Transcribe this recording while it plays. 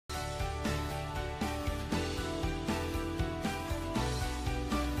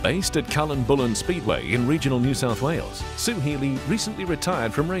Based at Australian Speedway in regional New South Wales, Sue Healey recently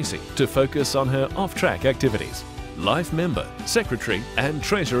retired from racing to focus on her off-track activities. Life member, secretary and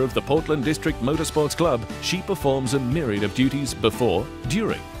treasurer of the Portland District Motorsports Club, she performs a myriad of duties before,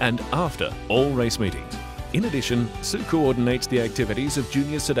 during and after all race meetings. In addition, Sue coordinates the activities of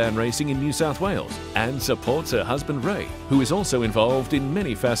junior sedan racing in New South Wales and supports her husband Ray, who is also involved in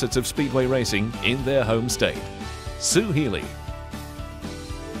many facets of speedway racing in their home state. Sue Healey,